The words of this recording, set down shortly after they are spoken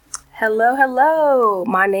Hello, hello.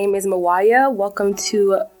 My name is MYWYA. Welcome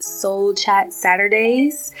to Soul Chat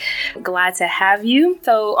Saturdays. Glad to have you.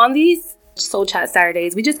 So on these Soul Chat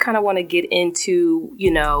Saturdays, we just kind of want to get into,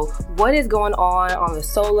 what is going on the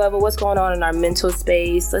soul level, what's going on in our mental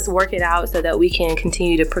space. Let's work it out so that we can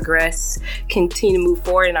continue to progress, continue to move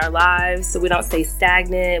forward in our lives so we don't stay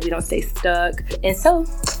stagnant, we don't stay stuck. And so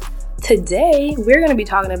today, we're going to be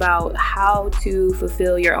talking about how to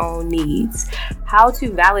fulfill your own needs, how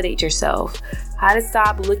to validate yourself, how to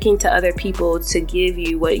stop looking to other people to give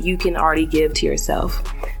you what you can already give to yourself.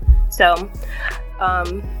 So,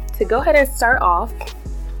 to go ahead and start off,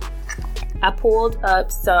 I pulled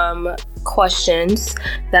up some questions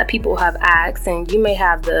that people have asked, and you may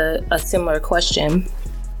have a similar question.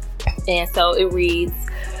 And so it reads,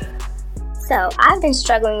 So, I've been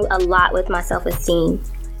struggling a lot with my self-esteem,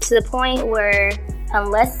 to the point where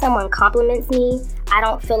unless someone compliments me, I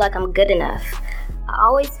don't feel like I'm good enough. I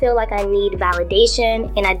always feel like I need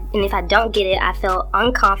validation, and if I don't get it, I feel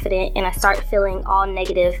unconfident and I start feeling all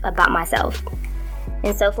negative about myself.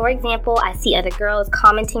 And so, for example, I see other girls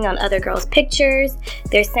commenting on other girls' pictures.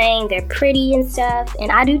 They're saying they're pretty and stuff,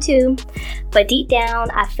 and I do too. But deep down,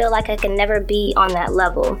 I feel like I can never be on that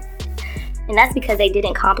level. And that's because they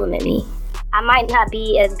didn't compliment me. I might not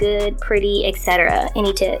be as good, pretty, etc.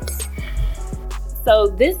 Any tips? So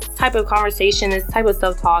this type of conversation, this type of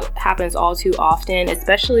self-talk happens all too often,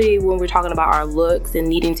 especially when we're talking about our looks and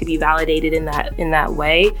needing to be validated in that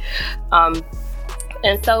way.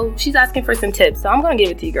 And so she's asking for some tips. So I'm going to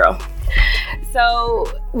give it to you, girl.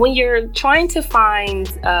 So when you're trying to find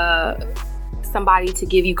somebody to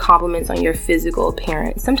give you compliments on your physical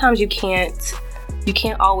appearance, sometimes you can't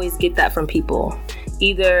always get that from people.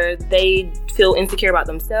 Either they feel insecure about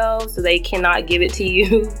themselves, so they cannot give it to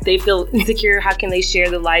you. They feel insecure. How can they share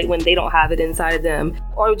the light when they don't have it inside of them?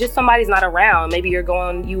 Or just somebody's not around. Maybe you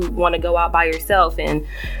want to go out by yourself, and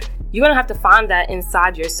you're going to have to find that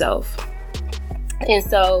inside yourself. And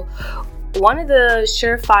so one of the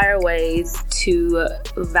surefire ways to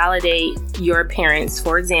validate your appearance,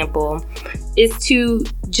 for example, is to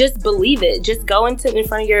just believe it. Just go in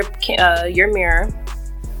front of your mirror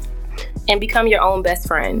and become your own best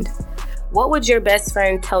friend. What would your best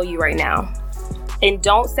friend tell you right now? And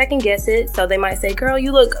don't second guess it. So they might say, girl,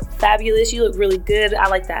 you look fabulous. You look really good. I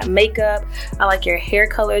like that makeup. I like your hair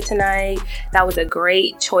color tonight. That was a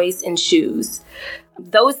great choice in shoes.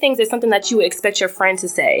 Those things are something that you would expect your friend to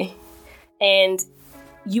say. And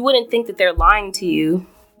you wouldn't think that they're lying to you.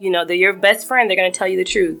 They're your best friend. They're going to tell you the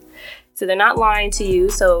truth. So they're not lying to you.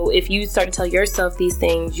 So if you start to tell yourself these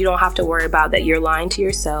things, you don't have to worry about that you're lying to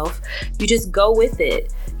yourself. You just go with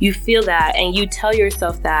it. You feel that and you tell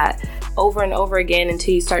yourself that over and over again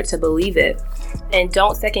until you start to believe it. And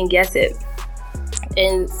don't second guess it.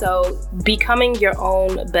 And so becoming your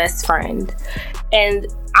own best friend. And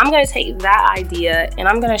I'm going to take that idea and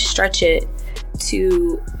I'm going to stretch it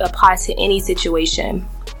to apply to any situation.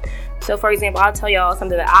 So for example, I'll tell y'all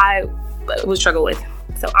something that I would struggle with.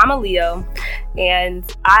 So I'm a Leo, and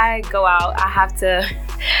I go out,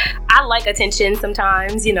 I like attention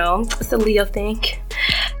sometimes, it's a Leo thing.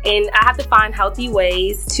 And I have to find healthy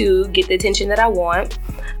ways to get the attention that I want.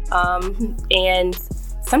 And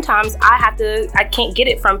sometimes I can't get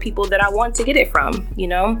it from people that I want to get it from,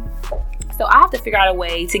 So I have to figure out a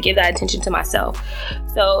way to give that attention to myself.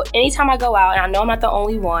 So anytime I go out, and I know I'm not the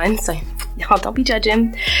only one, so y'all don't be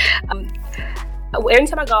judging. Every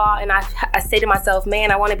time I go out and I say to myself,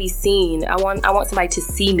 man, I want to be seen. I want somebody to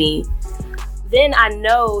see me. Then I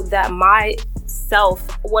know that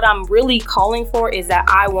myself, what I'm really calling for is that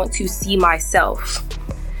I want to see myself.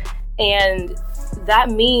 And that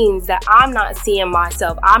means that I'm not seeing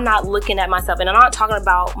myself. I'm not looking at myself. And I'm not talking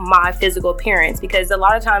about my physical appearance, because a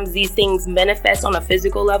lot of times these things manifest on a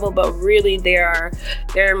physical level, but really they're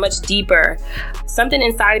much deeper. Something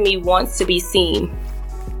inside of me wants to be seen.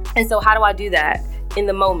 And so how do I do that? In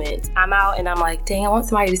the moment, I'm out and I'm like, dang, I want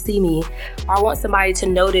somebody to see me, or I want somebody to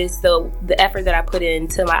notice the effort that I put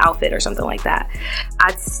into my outfit or something like that.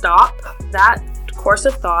 I'd stop that course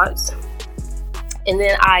of thoughts, and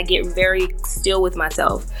then I get very still with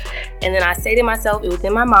myself. And then I say to myself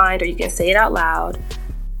within my mind, or you can say it out loud,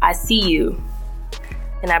 I see you.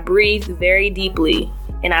 And I breathe very deeply.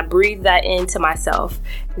 And I breathe that into myself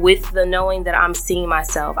with the knowing that I'm seeing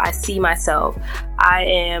myself. I see myself. I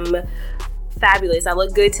am fabulous. I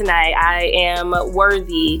look good tonight. I am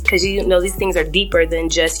worthy, because these things are deeper than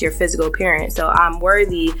just your physical appearance. So I'm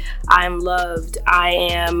worthy. I'm loved.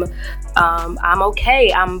 I'm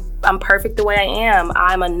okay. I'm perfect the way I am.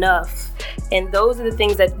 I'm enough. And those are the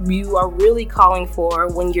things that you are really calling for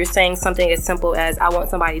when you're saying something as simple as, I want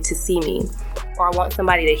somebody to see me. or I want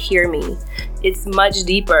somebody to hear me. It's much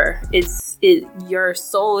deeper. Your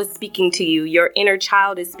soul is speaking to you. Your inner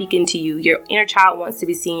child is speaking to you. Your inner child wants to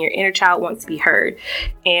be seen. Your inner child wants to be heard.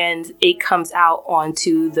 And it comes out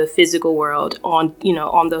onto the physical world on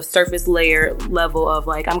the surface layer level of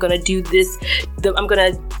like, I'm going to do this. I'm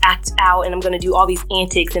going to act out and I'm going to do all these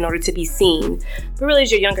antics in order to be seen. But really,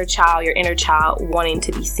 it's your younger child, your inner child wanting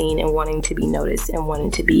to be seen and wanting to be noticed and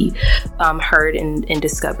wanting to be heard and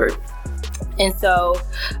discovered. And so,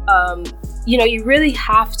 you really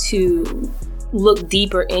have to look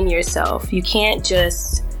deeper in yourself. You can't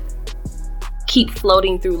just keep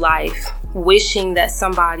floating through life wishing that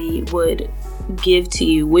somebody would give to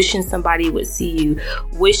you, wishing somebody would see you,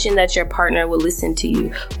 wishing that your partner would listen to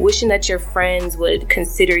you, wishing that your friends would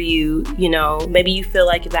consider you. Maybe you feel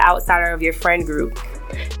like the outsider of your friend group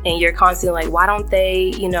and you're constantly like, why don't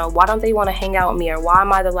they want to hang out with me, or why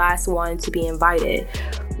am I the last one to be invited?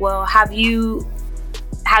 Well, have you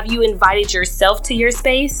invited yourself to your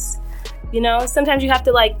space? Sometimes you have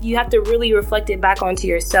to really reflect it back onto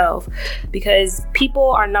yourself, because people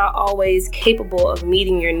are not always capable of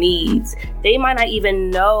meeting your needs. They might not even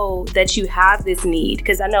know that you have this need,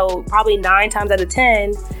 because I know probably 9 times out of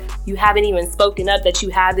 10, you haven't even spoken up that you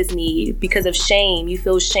have this need because of shame. You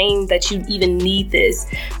feel shame that you even need this.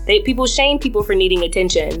 People shame people for needing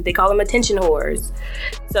attention. They call them attention whores.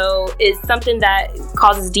 So it's something that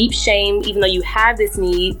causes deep shame, even though you have this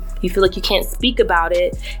need. You feel like you can't speak about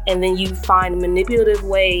it, and then you find manipulative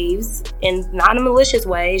ways, and not in a malicious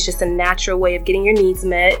way. It's just a natural way of getting your needs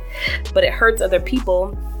met, but it hurts other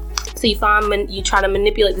people. So you try to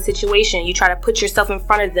manipulate the situation. You try to put yourself in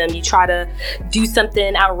front of them. You try to do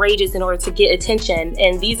something outrageous in order to get attention.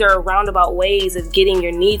 And these are roundabout ways of getting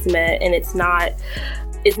your needs met, and it's not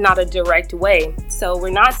a direct way. So we're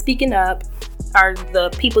not speaking up. The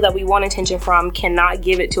people that we want attention from cannot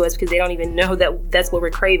give it to us because they don't even know that that's what we're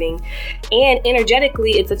craving. And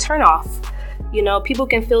energetically, it's a turnoff. People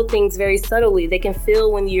can feel things very subtly. They can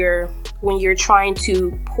feel when you're trying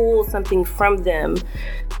to pull something from them.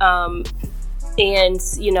 And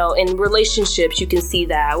in relationships, you can see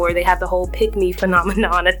that, where they have the whole pick-me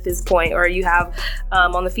phenomenon at this point, or you have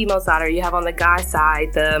on the female side, or you have on the guy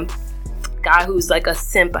side, the guy who's like a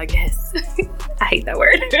simp, I guess. I hate that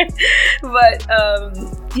word. But,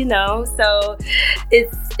 so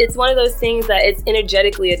it's one of those things that it's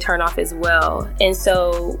energetically a turnoff as well. And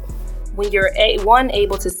so when you're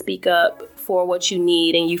able to speak up for what you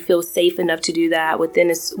need, and you feel safe enough to do that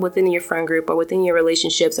within your friend group, or within your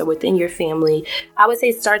relationships, or within your family, I would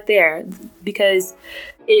say start there, because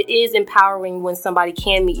it is empowering when somebody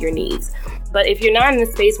can meet your needs. But if you're not in a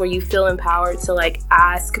space where you feel empowered to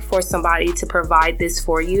ask for somebody to provide this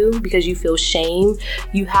for you because you feel shame,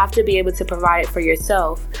 you have to be able to provide it for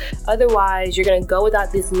yourself. Otherwise, you're going to go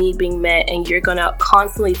without this need being met, and you're going to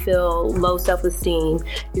constantly feel low self-esteem.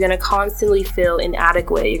 You're going to constantly feel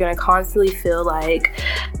inadequate. You're going to constantly feel like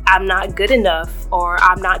I'm not good enough, or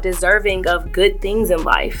I'm not deserving of good things in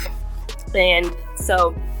life. And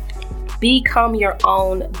so become your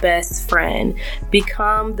own best friend.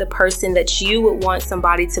 Become the person that you would want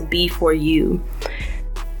somebody to be for you.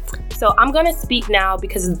 So I'm going to speak now,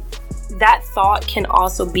 because that thought can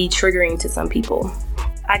also be triggering to some people.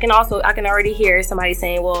 I can already hear somebody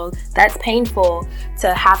saying, well, that's painful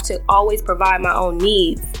to have to always provide my own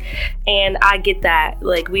needs. And I get that.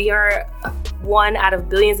 We are one out of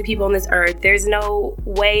billions of people on this earth. There's no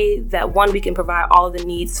way that, one, we can provide all of the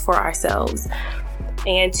needs for ourselves.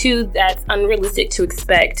 And 2, that's unrealistic to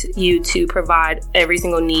expect you to provide every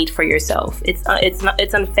single need for yourself. It's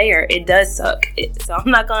unfair. It does suck. So I'm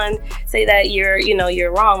not going to say that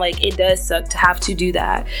you're wrong. It does suck to have to do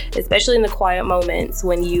that, especially in the quiet moments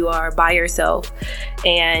when you are by yourself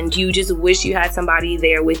and you just wish you had somebody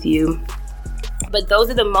there with you. But those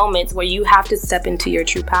are the moments where you have to step into your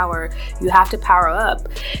true power. You have to power up,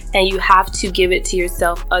 and you have to give it to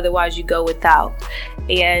yourself. Otherwise, you go without.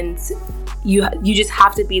 And you just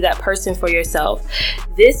have to be that person for yourself.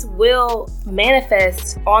 This will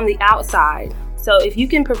manifest on the outside. So if you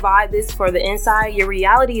can provide this for the inside, your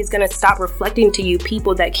reality is going to stop reflecting to you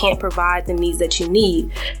people that can't provide the needs that you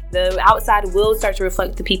need. The outside will start to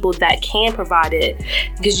reflect the people that can provide it,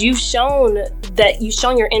 because you've shown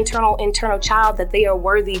your internal child that they are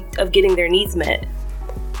worthy of getting their needs met.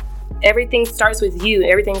 Everything starts with you.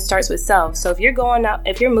 Everything starts with self. So if you're going out,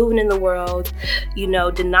 if you're moving in the world,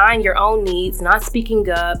 denying your own needs, not speaking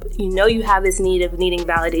up, you have this need of needing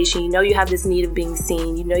validation. You have this need of being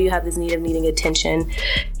seen. You have this need of needing attention,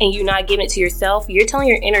 and you're not giving it to yourself. You're telling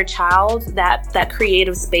your inner child, that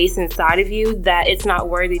creative space inside of you, that it's not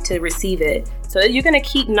worthy to receive it. So you're going to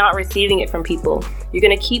keep not receiving it from people. You're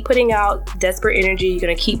going to keep putting out desperate energy. You're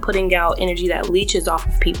going to keep putting out energy that leeches off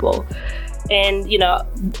of people. And,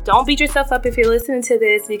 don't beat yourself up if you're listening to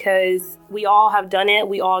this, because we all have done it.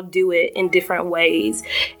 We all do it in different ways.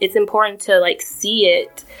 It's important to see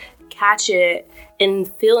it, catch it, and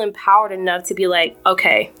feel empowered enough to be like,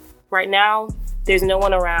 okay, right now, there's no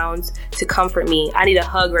one around to comfort me. I need a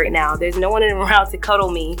hug right now. There's no one around to cuddle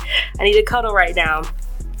me. I need a cuddle right now.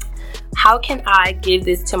 How can I give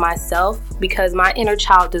this to myself? Because my inner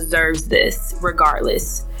child deserves this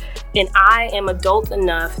regardless. And I am adult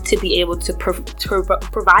enough to be able to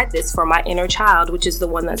provide this for my inner child, which is the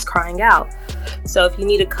one that's crying out. So if you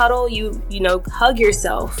need a cuddle, you hug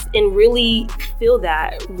yourself and really feel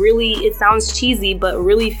that. Really, it sounds cheesy, but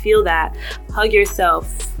really feel that. Hug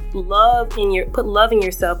yourself. Put love in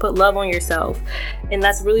yourself, put love on yourself. And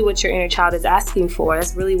that's really what your inner child is asking for.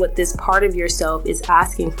 That's really what this part of yourself is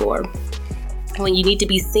asking for. When you need to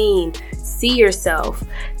be seen, see yourself.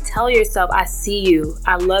 Tell yourself, I see you.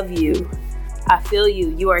 I love you. I feel you.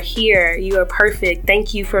 You are here. You are perfect.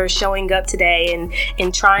 Thank you for showing up today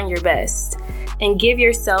and trying your best. And give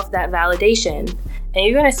yourself that validation. And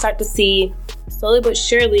you're going to start to see, slowly but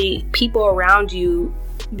surely, people around you,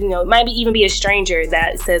 it might even be a stranger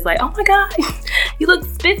that says oh my God, you look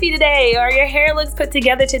spiffy today, or your hair looks put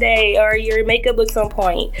together today, or your makeup looks on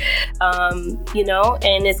point, and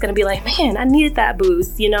it's going to be like, man, I needed that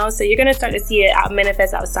boost, so you're going to start to see it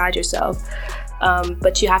manifest outside yourself.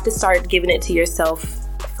 But you have to start giving it to yourself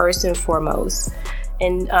first and foremost.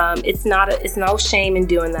 And it's no shame in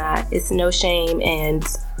doing that. It's no shame, and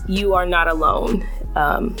you are not alone.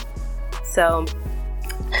 So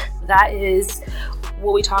that is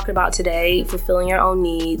what we talked about today: fulfilling your own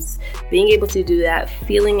needs, being able to do that,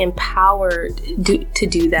 feeling empowered to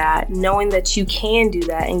do that, knowing that you can do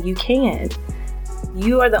that, and you can.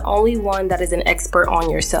 You are the only one that is an expert on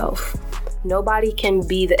yourself. Nobody can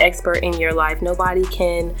be the expert in your life. Nobody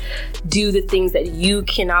can do the things that you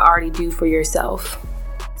cannot already do for yourself.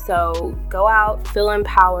 So go out, feel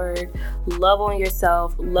empowered, love on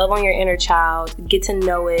yourself, love on your inner child, get to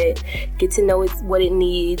know it, what it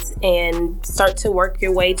needs, and start to work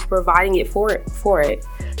your way to providing it for it.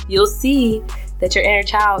 You'll see that your inner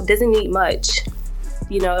child doesn't need much.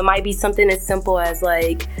 It might be something as simple as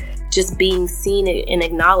just being seen and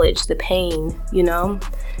acknowledged, the pain,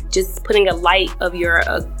 just putting a light of your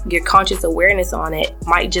conscious awareness on it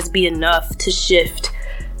might just be enough to shift.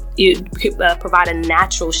 You provide a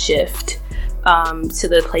natural shift to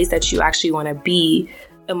the place that you actually want to be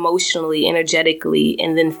emotionally, energetically,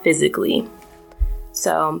 and then physically.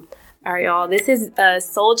 So, all right, y'all, this is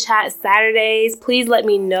Soul Chat Saturdays. Please let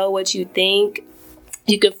me know what you think.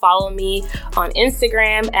 You can follow me on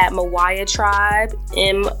Instagram at MYWYA Tribe,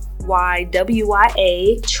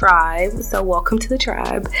 MYWYA Tribe. So welcome to the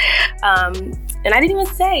tribe. And I didn't even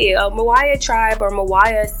say MYWYA Tribe, or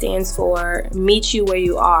MYWYA stands for Meet You Where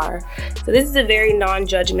You Are. So this is a very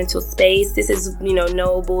non-judgmental space. This is,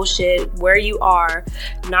 no bullshit. Where you are,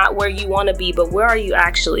 not where you want to be, but where are you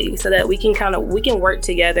actually, so that we can work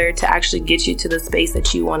together to actually get you to the space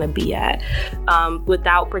that you want to be at,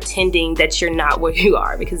 without pretending that you're not where you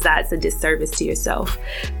are, because that's a disservice to yourself.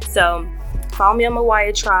 So follow me on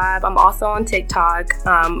MYWYA Tribe. I'm also on TikTok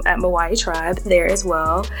at MYWYA Tribe there as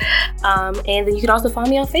well. And then you can also follow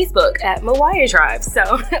me on Facebook at MYWYA Tribe. So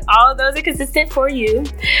all of those are consistent for you.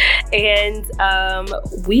 And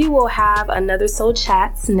we will have another Soul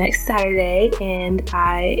Chats next Saturday. And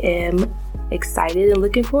I am excited and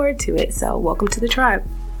looking forward to it. So welcome to the tribe.